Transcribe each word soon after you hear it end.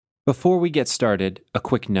Before we get started, a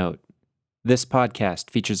quick note. This podcast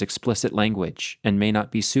features explicit language and may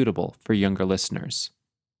not be suitable for younger listeners.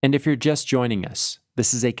 And if you're just joining us,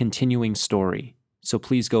 this is a continuing story, so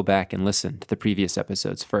please go back and listen to the previous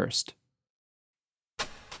episodes first.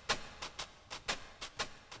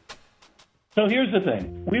 So here's the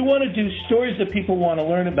thing. We want to do stories that people want to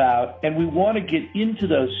learn about, and we want to get into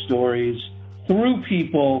those stories through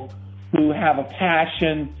people who have a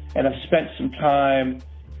passion and have spent some time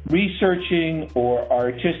researching or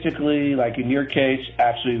artistically, like in your case,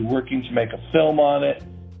 actually working to make a film on it.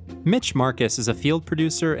 Mitch Marcus is a field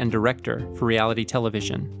producer and director for reality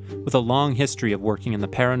television, with a long history of working in the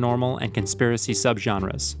paranormal and conspiracy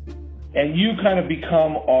subgenres. And you kind of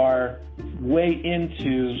become our way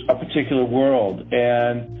into a particular world.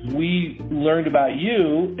 And we learned about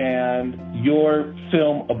you and your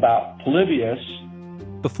film about Polybius.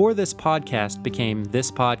 Before this podcast became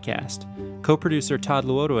this podcast, co-producer Todd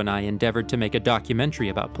Luoto and I endeavored to make a documentary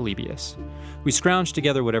about Polybius. We scrounged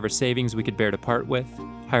together whatever savings we could bear to part with,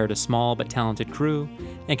 hired a small but talented crew,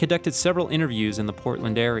 and conducted several interviews in the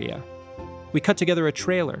Portland area. We cut together a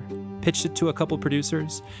trailer, pitched it to a couple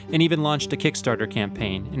producers, and even launched a Kickstarter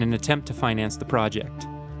campaign in an attempt to finance the project.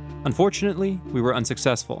 Unfortunately, we were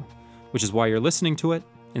unsuccessful, which is why you're listening to it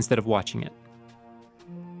instead of watching it.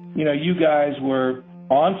 You know, you guys were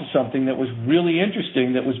onto something that was really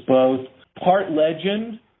interesting, that was both part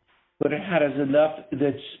legend, but it had enough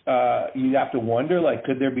that's you have to wonder, like,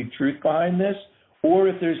 could there be truth behind this? Or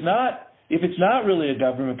if it's not really a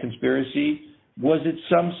government conspiracy, was it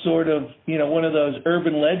some sort of, one of those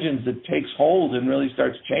urban legends that takes hold and really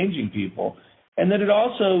starts changing people? And then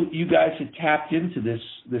you guys had tapped into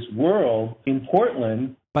this world in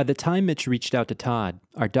Portland. By the time Mitch reached out to Todd,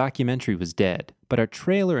 our documentary was dead, but our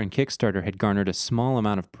trailer and Kickstarter had garnered a small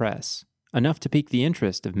amount of press, enough to pique the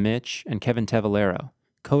interest of Mitch and Kevin Tavallero,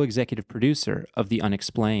 co-executive producer of The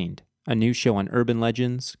Unexplained, a new show on urban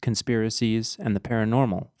legends, conspiracies, and the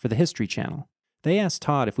paranormal for the History Channel. They asked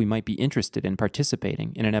Todd if we might be interested in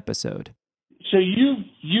participating in an episode. So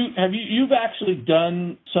you've actually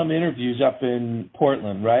done some interviews up in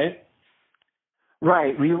Portland, right?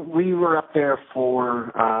 Right. We were up there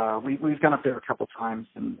for we've gone up there a couple times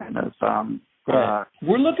and right.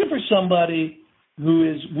 We're looking for somebody who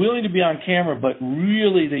is willing to be on camera, but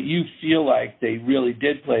really that you feel like they really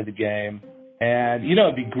did play the game. And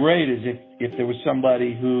it'd be great if there was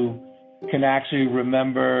somebody who can actually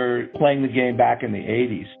remember playing the game back in the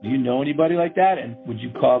 80s. Do you know anybody like that? And would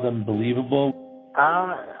you call them believable?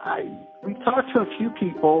 We talked to a few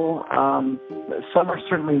people. Some are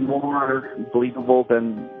certainly more believable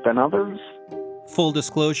than others. Full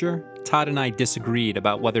disclosure, Todd and I disagreed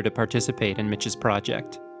about whether to participate in Mitch's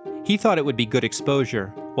project. He thought it would be good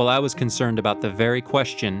exposure, while I was concerned about the very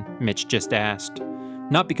question Mitch just asked.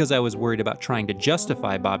 Not because I was worried about trying to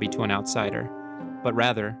justify Bobby to an outsider, but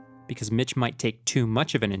rather because Mitch might take too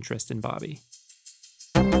much of an interest in Bobby.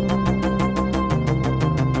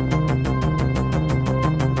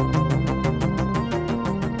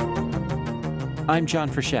 I'm John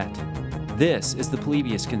Frechette. This is the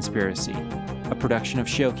Polybius Conspiracy, a production of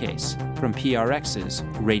Showcase from PRX's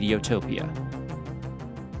Radiotopia.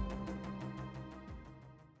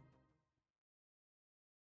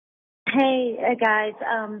 Hey, guys.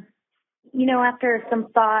 After some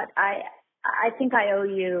thought, I think I owe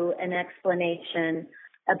you an explanation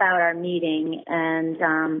about our meeting. And,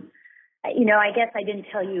 I guess I didn't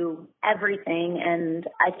tell you everything. And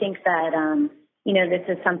I think that, this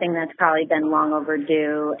is something that's probably been long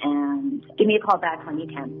overdue. And give me a call back when you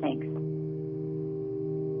can. Thanks.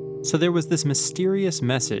 So there was this mysterious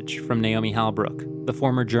message from Naomi Halbrook, the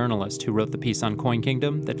former journalist who wrote the piece on Coin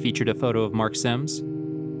Kingdom that featured a photo of Mark Sims.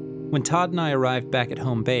 When Todd and I arrived back at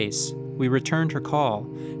home base, we returned her call,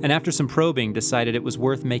 and after some probing decided it was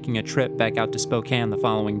worth making a trip back out to Spokane the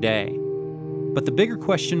following day. But the bigger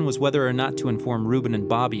question was whether or not to inform Ruben and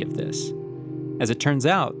Bobby of this. As it turns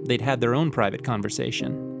out, they'd had their own private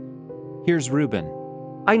conversation. Here's Ruben.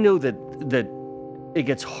 I know that it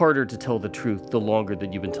gets harder to tell the truth the longer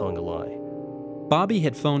that you've been telling a lie. Bobby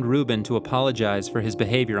had phoned Ruben to apologize for his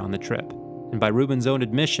behavior on the trip, and by Ruben's own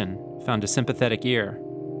admission, found a sympathetic ear.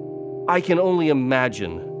 I can only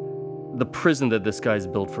imagine the prison that this guy's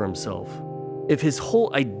built for himself. If his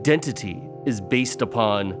whole identity is based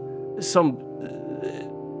upon some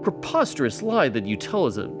preposterous lie that you tell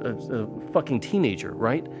as a fucking teenager,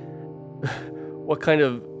 right? What kind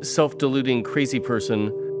of self-deluding crazy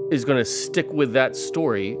person is going to stick with that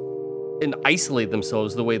story and isolate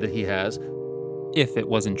themselves the way that he has? If it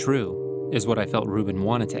wasn't true, is what I felt Ruben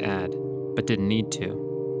wanted to add, but didn't need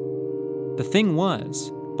to. The thing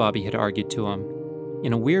was, Bobby had argued to him,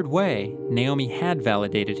 In a weird way, Naomi had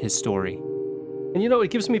validated his story. And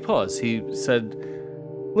it gives me pause. He said,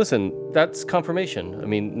 listen, that's confirmation. I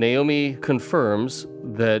mean, Naomi confirms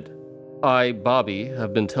that I, Bobby,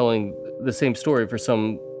 have been telling the same story for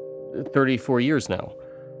some 34 years now.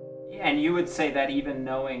 Yeah, and you would say that even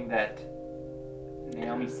knowing that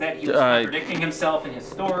Naomi said he was contradicting himself in his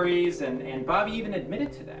stories, and Bobby even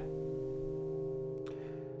admitted to that.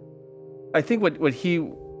 I think what he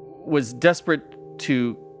was desperate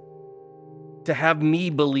to have me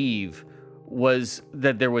believe was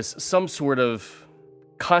that there was some sort of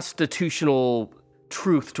constitutional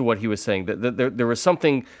truth to what he was saying, that there was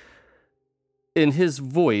something in his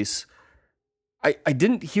voice. I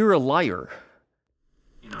didn't hear a liar.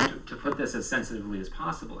 To put this as sensitively as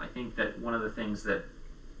possible, I think that one of the things that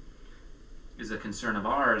is a concern of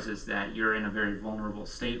ours is that you're in a very vulnerable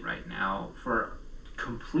state right now for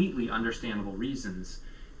completely understandable reasons,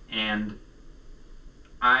 and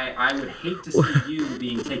I would hate to see you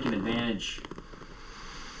being taken advantage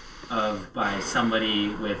of by somebody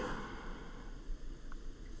with,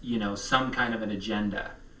 some kind of an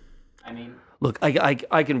agenda. I mean, look,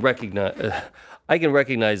 I can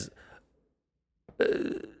recognize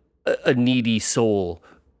a needy soul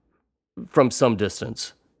from some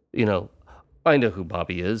distance. I know who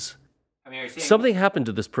Bobby is. I mean, are you saying something happened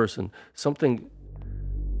to this person. Something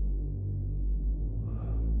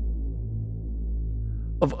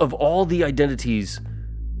of all the identities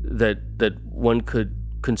that one could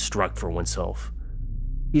construct for oneself,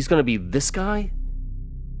 he's going to be this guy?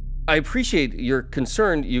 I appreciate your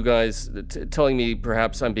concern, you guys, telling me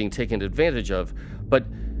perhaps I'm being taken advantage of, but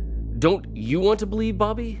don't you want to believe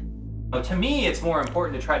Bobby? To me, it's more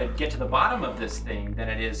important to try to get to the bottom of this thing than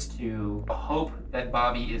it is to hope that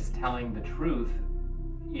Bobby is telling the truth,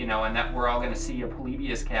 and that we're all going to see a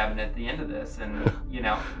Polybius cabinet at the end of this, and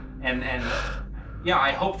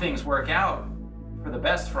I hope things work out for the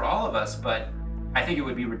best for all of us, but I think it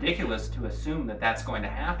would be ridiculous to assume that that's going to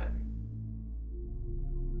happen.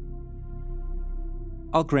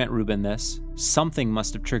 I'll grant Ruben this. Something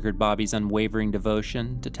must have triggered Bobby's unwavering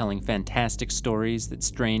devotion to telling fantastic stories that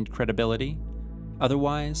strained credibility.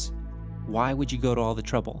 Otherwise, why would you go to all the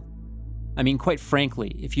trouble? I mean, quite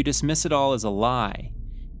frankly, if you dismiss it all as a lie,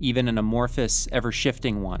 even an amorphous,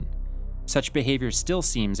 ever-shifting one, such behavior still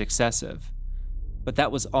seems excessive. But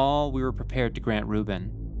that was all we were prepared to grant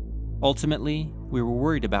Ruben. Ultimately, we were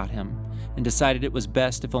worried about him and decided it was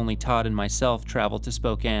best if only Todd and myself traveled to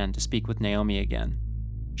Spokane to speak with Naomi again.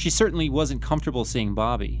 She certainly wasn't comfortable seeing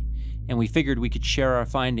Bobby, and we figured we could share our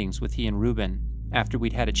findings with he and Ruben after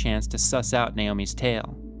we'd had a chance to suss out Naomi's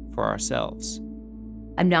tale for ourselves.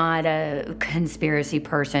 I'm not a conspiracy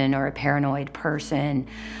person or a paranoid person.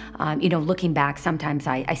 Looking back, sometimes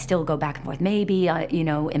I still go back and forth. Maybe,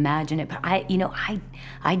 imagine it, but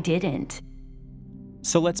I didn't.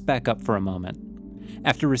 So let's back up for a moment.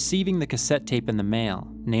 After receiving the cassette tape in the mail,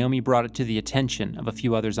 Naomi brought it to the attention of a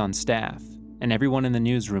few others on staff, and everyone in the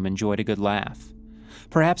newsroom enjoyed a good laugh.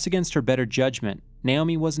 Perhaps against her better judgment,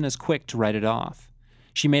 Naomi wasn't as quick to write it off.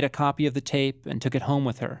 She made a copy of the tape and took it home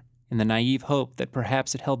with her, in the naive hope that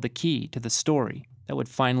perhaps it held the key to the story that would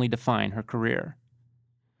finally define her career.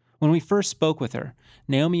 When we first spoke with her,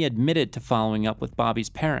 Naomi admitted to following up with Bobby's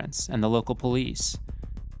parents and the local police.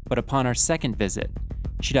 But upon our second visit,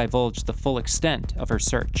 she divulged the full extent of her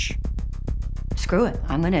search. Screw it,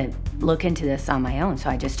 I'm gonna look into this on my own. So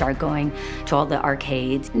I just started going to all the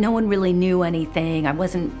arcades. No one really knew anything. I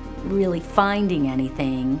wasn't really finding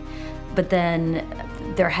anything. But then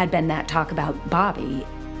there had been that talk about Bobby.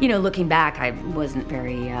 Looking back, I wasn't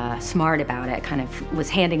very smart about it. Kind of was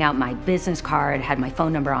handing out my business card, had my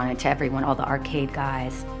phone number on it to everyone, all the arcade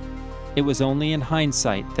guys. It was only in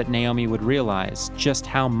hindsight that Naomi would realize just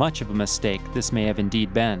how much of a mistake this may have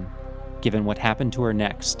indeed been, given what happened to her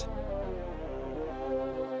next.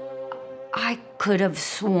 I could have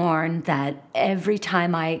sworn that every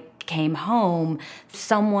time I came home,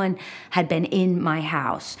 someone had been in my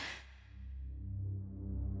house.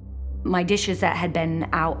 My dishes that had been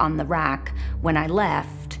out on the rack when I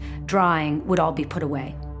left drying would all be put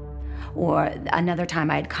away. Or another time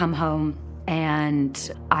I'd come home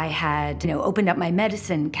and I had, opened up my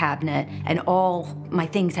medicine cabinet and all my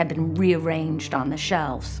things had been rearranged on the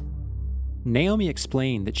shelves. Naomi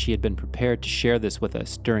explained that she had been prepared to share this with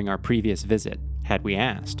us during our previous visit, had we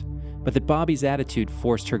asked, but that Bobby's attitude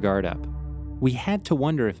forced her guard up. We had to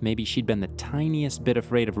wonder if maybe she'd been the tiniest bit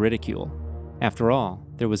afraid of ridicule. After all,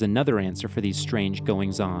 there was another answer for these strange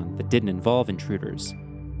goings-on that didn't involve intruders.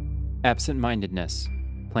 Absent-mindedness,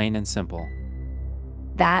 plain and simple.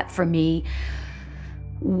 That, for me,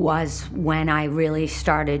 was when I really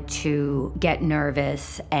started to get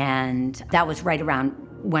nervous, and that was right around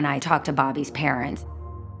when I talked to Bobby's parents.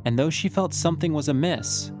 And though she felt something was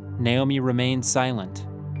amiss, Naomi remained silent.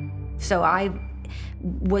 So I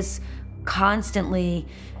was constantly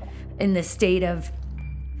in this state of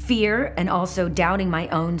fear and also doubting my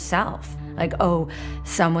own self. Like, oh,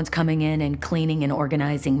 someone's coming in and cleaning and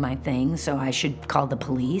organizing my things, so I should call the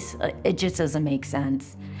police. It just doesn't make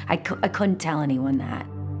sense. I couldn't tell anyone that.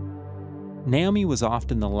 Naomi was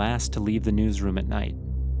often the last to leave the newsroom at night.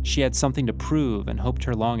 She had something to prove and hoped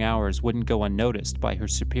her long hours wouldn't go unnoticed by her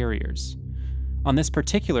superiors. On this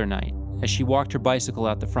particular night, as she walked her bicycle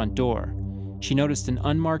out the front door, she noticed an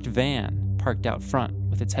unmarked van parked out front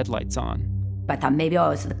with its headlights on. I thought maybe it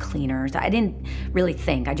was the cleaners. I didn't really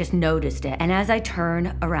think. I just noticed it. And as I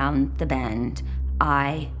turn around the bend,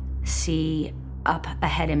 I see up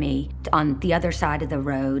ahead of me on the other side of the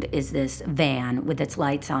road is this van with its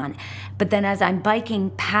lights on. But then as I'm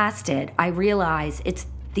biking past it, I realize it's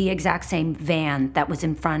the exact same van that was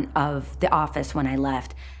in front of the office when I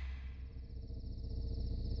left.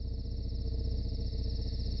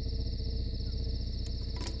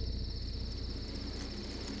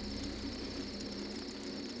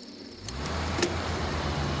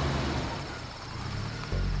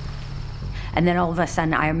 And then all of a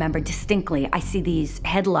sudden, I remember distinctly, I see these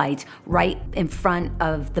headlights right in front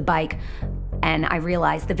of the bike, and I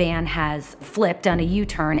realize the van has flipped on a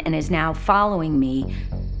U-turn and is now following me.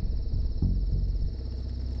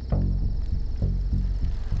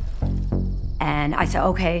 And I said,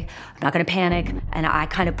 okay, I'm not gonna panic, and I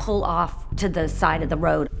kind of pull off to the side of the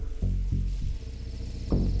road.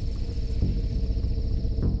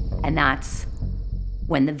 And that's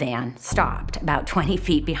when the van stopped, about 20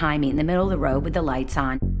 feet behind me in the middle of the road with the lights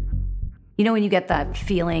on. You know when you get that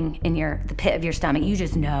feeling in the pit of your stomach, you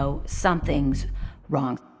just know something's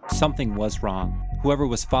wrong. Something was wrong. Whoever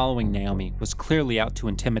was following Naomi was clearly out to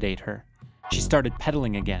intimidate her. She started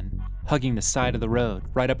pedaling again, hugging the side of the road,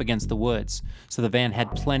 right up against the woods, so the van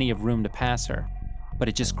had plenty of room to pass her, but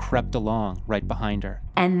it just crept along right behind her.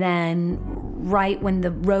 And then right when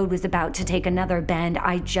the road was about to take another bend,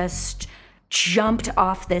 I just jumped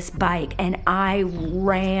off this bike and I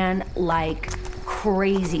ran like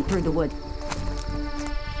crazy through the woods.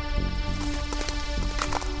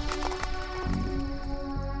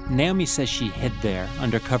 Naomi says she hid there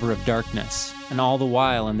under cover of darkness, and all the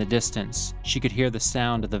while in the distance, she could hear the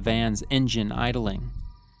sound of the van's engine idling.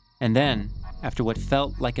 And then, after what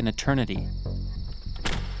felt like an eternity,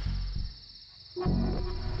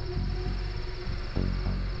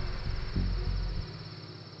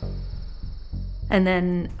 and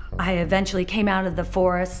then I eventually came out of the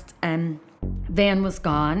forest and van was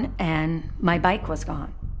gone and my bike was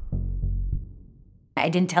gone. I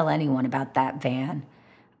didn't tell anyone about that van.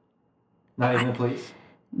 Not even the police?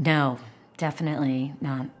 No, definitely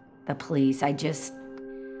not the police.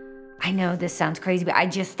 I know this sounds crazy, but I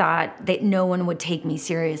just thought that no one would take me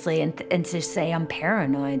seriously and to say I'm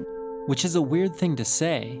paranoid. Which is a weird thing to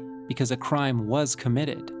say, because a crime was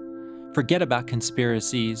committed. Forget about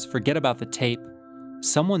conspiracies, forget about the tape.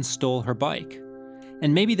 Someone stole her bike.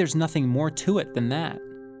 And maybe there's nothing more to it than that.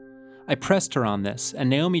 I pressed her on this, and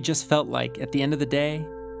Naomi just felt like, at the end of the day,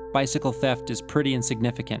 bicycle theft is pretty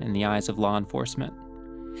insignificant in the eyes of law enforcement.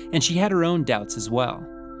 And she had her own doubts as well.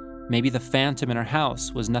 Maybe the phantom in her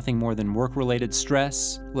house was nothing more than work-related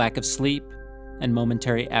stress, lack of sleep, and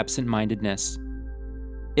momentary absent-mindedness.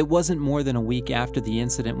 It wasn't more than a week after the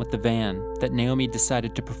incident with the van that Naomi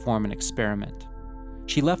decided to perform an experiment.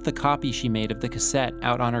 She left the copy she made of the cassette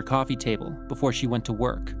out on her coffee table before she went to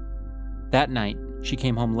work. That night, she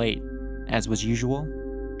came home late, as was usual.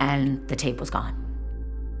 And the tape was gone.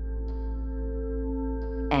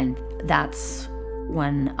 And that's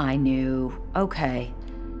when I knew, okay,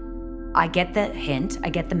 I get the hint, I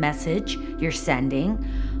get the message you're sending,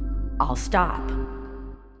 I'll stop.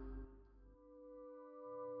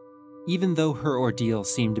 Even though her ordeal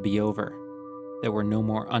seemed to be over, there were no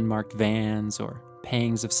more unmarked vans or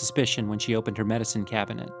pangs of suspicion when she opened her medicine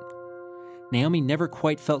cabinet. Naomi never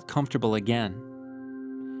quite felt comfortable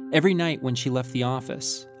again. Every night when she left the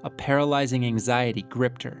office, a paralyzing anxiety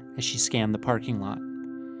gripped her as she scanned the parking lot,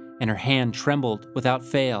 and her hand trembled without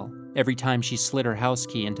fail every time she slid her house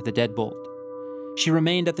key into the deadbolt. She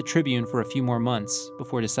remained at the Tribune for a few more months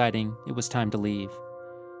before deciding it was time to leave.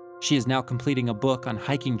 She is now completing a book on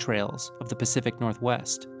hiking trails of the Pacific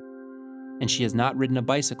Northwest, and she has not ridden a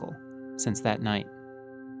bicycle since that night.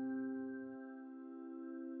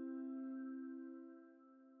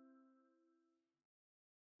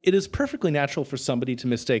 It is perfectly natural for somebody to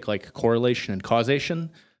mistake like correlation and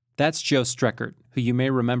causation That's Joe Streckert, who you may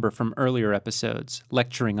remember from earlier episodes,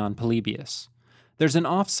 lecturing on Polybius. There's an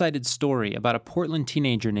off-cited story about a Portland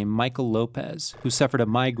teenager named Michael Lopez who suffered a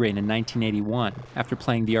migraine in 1981 after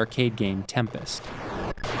playing the arcade game Tempest.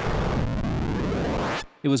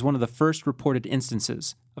 It was one of the first reported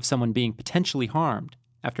instances of someone being potentially harmed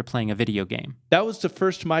after playing a video game. That was the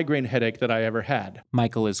first migraine headache that I ever had.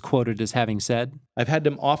 Michael is quoted as having said, I've had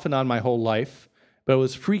them off and on my whole life, but it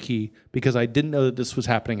was freaky because I didn't know that this was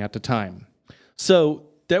happening at the time. So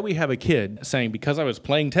there we have a kid saying, because I was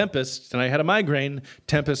playing Tempest and I had a migraine,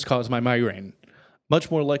 Tempest caused my migraine.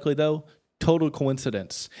 Much more likely, though, total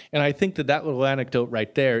coincidence. And I think that that little anecdote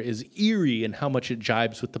right there is eerie in how much it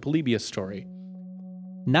jibes with the Polybius story.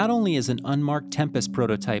 Not only is an unmarked Tempest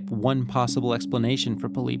prototype one possible explanation for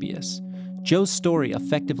Polybius, Joe's story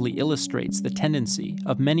effectively illustrates the tendency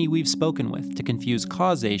of many we've spoken with to confuse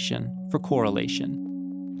causation for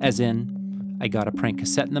correlation. As in, I got a prank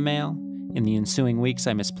cassette in the mail, in the ensuing weeks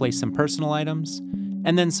I misplaced some personal items,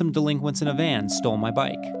 and then some delinquents in a van stole my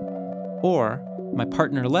bike. Or, my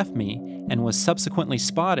partner left me and was subsequently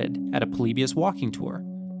spotted at a Polybius walking tour,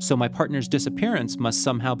 so my partner's disappearance must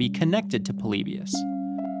somehow be connected to Polybius.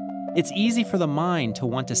 It's easy for the mind to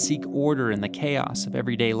want to seek order in the chaos of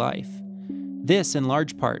everyday life. This, in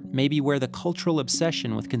large part, may be where the cultural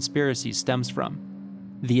obsession with conspiracies stems from.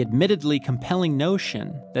 The admittedly compelling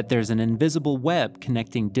notion that there's an invisible web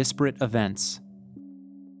connecting disparate events.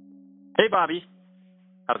 Hey, Bobby.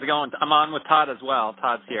 How's it going? I'm on with Todd as well.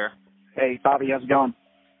 Todd's here. Hey, Bobby, how's it going?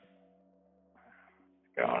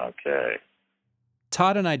 Going okay.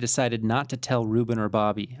 Todd and I decided not to tell Ruben or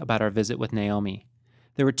Bobby about our visit with Naomi.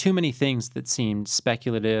 There were too many things that seemed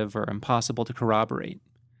speculative or impossible to corroborate.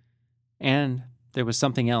 And there was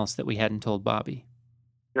something else that we hadn't told Bobby.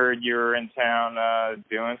 Heard you were in town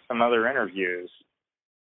doing some other interviews.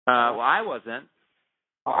 Well, I wasn't.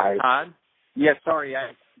 Todd? Yeah, sorry.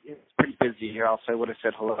 It's pretty busy here. I would have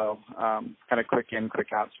said hello. Kind of quick in,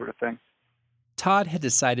 quick out sort of thing. Todd had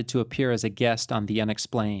decided to appear as a guest on The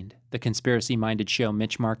Unexplained, the conspiracy-minded show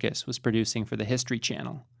Mitch Marcus was producing for the History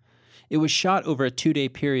Channel. It was shot over a 2-day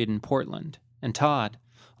period in Portland, and Todd,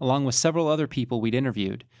 along with several other people we'd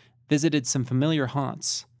interviewed, visited some familiar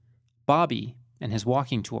haunts. Bobby and his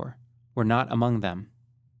walking tour were not among them.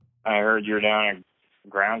 I heard you were down at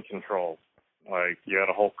ground control. Like, you had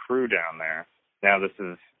a whole crew down there. Now this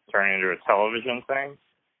is turning into a television thing?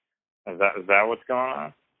 Is that what's going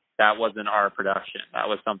on? That wasn't our production. That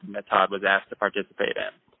was something that Todd was asked to participate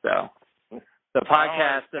in. So the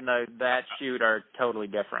podcast and that shoot are totally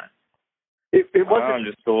different. It wasn't. I'm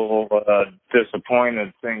just a little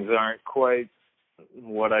disappointed things aren't quite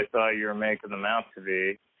what I thought you were making them out to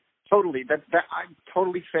be. Totally. That's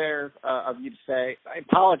totally fair of you to say. I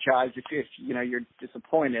apologize if you're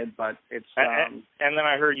disappointed, but it's. And then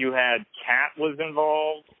I heard you had Kat was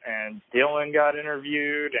involved, and Dylan got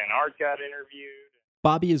interviewed, and Art got interviewed.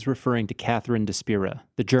 Bobby is referring to Catherine DeSpira,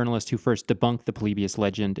 the journalist who first debunked the Polybius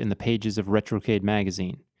legend in the pages of Retrocade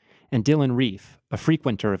magazine, and Dylan Reef, a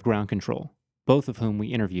frequenter of Ground Control, both of whom we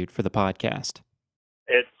interviewed for the podcast.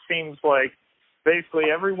 It seems like basically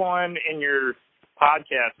everyone in your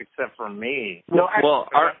podcast except for me. No,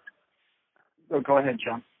 go ahead,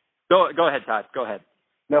 John. Go ahead, Todd. Go ahead.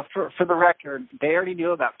 No, for the record, they already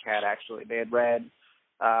knew about Kat, actually. They had read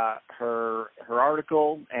her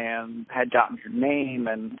article and had gotten her name,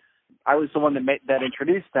 and I was the one that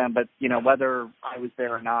introduced them, but, whether I was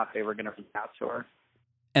there or not, they were going to reach out to her.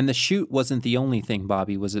 And the shoot wasn't the only thing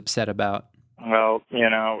Bobby was upset about. Well,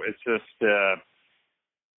 it's just,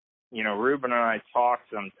 Ruben and I talk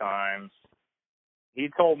sometimes. He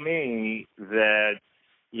told me that,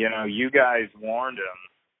 you guys warned him,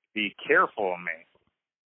 be careful of me.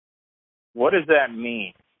 What does that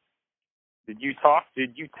mean? Did you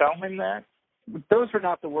tell him that? Those were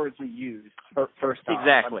not the words we used, first off.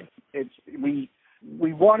 Exactly.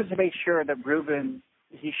 We wanted to make sure that Ruben,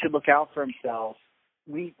 he should look out for himself.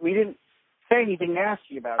 We didn't say anything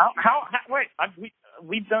nasty about you. Wait,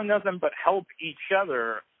 we've done nothing but help each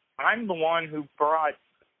other. I'm the one who brought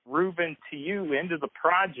Ruben to you into the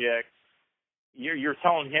project. You're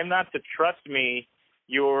telling him not to trust me.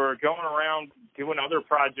 You're going around doing other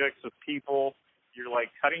projects with people. You're like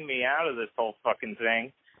cutting me out of this whole fucking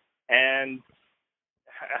thing. And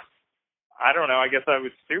I don't know. I guess I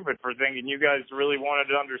was stupid for thinking you guys really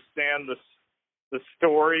wanted to understand the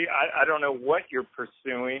story. I don't know what you're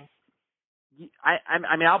pursuing.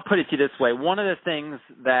 I mean, I'll put it to you this way. One of the things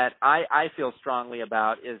that I feel strongly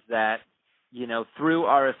about is that, through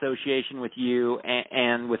our association with you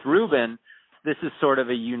and with Ruben, this is sort of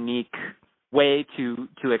a unique way to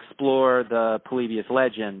explore the Polybius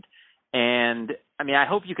legend. And I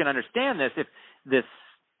hope you can understand this. If this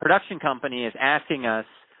production company is asking us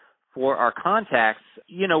for our contacts,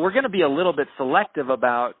 we're going to be a little bit selective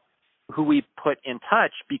about who we put in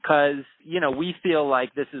touch because, we feel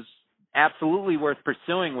like this is absolutely worth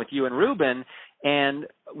pursuing with you and Ruben, and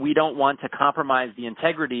we don't want to compromise the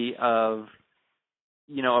integrity of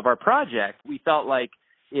our project. We felt like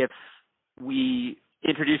if we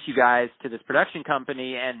introduced you guys to this production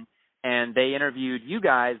company and they interviewed you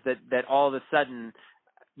guys, that all of a sudden,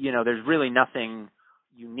 there's really nothing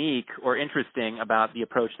unique or interesting about the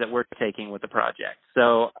approach that we're taking with the project.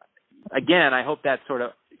 So again, I hope that sort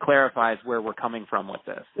of clarifies where we're coming from with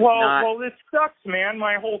this. Well, this sucks, man.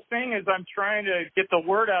 My whole thing is I'm trying to get the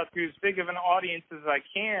word out to as big of an audience as I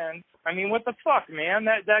can. What the fuck, man?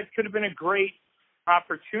 That could have been a great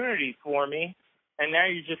opportunity for me, and now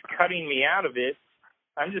you're just cutting me out of it.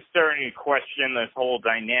 I'm just starting to question this whole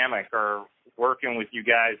dynamic or working with you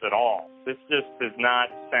guys at all. This just does not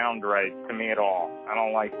sound right to me at all. I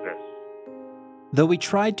don't like this. Though we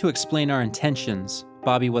tried to explain our intentions,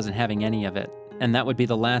 Bobby wasn't having any of it, and that would be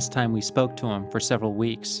the last time we spoke to him for several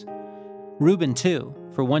weeks. Ruben, too,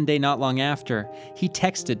 for one day not long after, he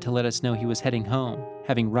texted to let us know he was heading home,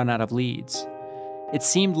 having run out of leads. It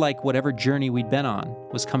seemed like whatever journey we'd been on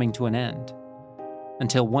was coming to an end.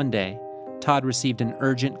 Until one day, Todd received an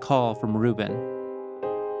urgent call from Ruben.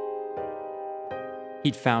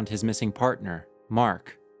 He'd found his missing partner,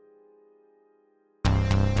 Mark.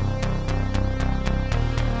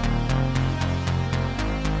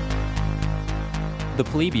 The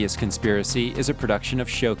Polybius Conspiracy is a production of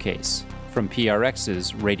Showcase from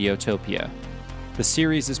PRX's Radiotopia. The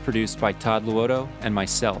series is produced by Todd Luoto and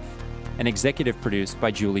myself, and executive produced by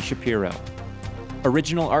Julie Shapiro.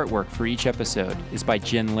 Original artwork for each episode is by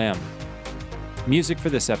Jin Lim. Music for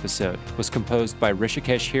this episode was composed by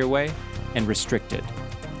Rishikesh Hirway and Restricted.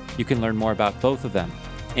 You can learn more about both of them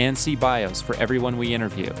and see bios for everyone we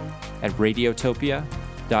interview at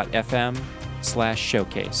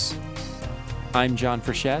radiotopia.fm/showcase. I'm John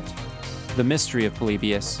Frechette. The mystery of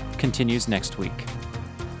Polybius continues next week.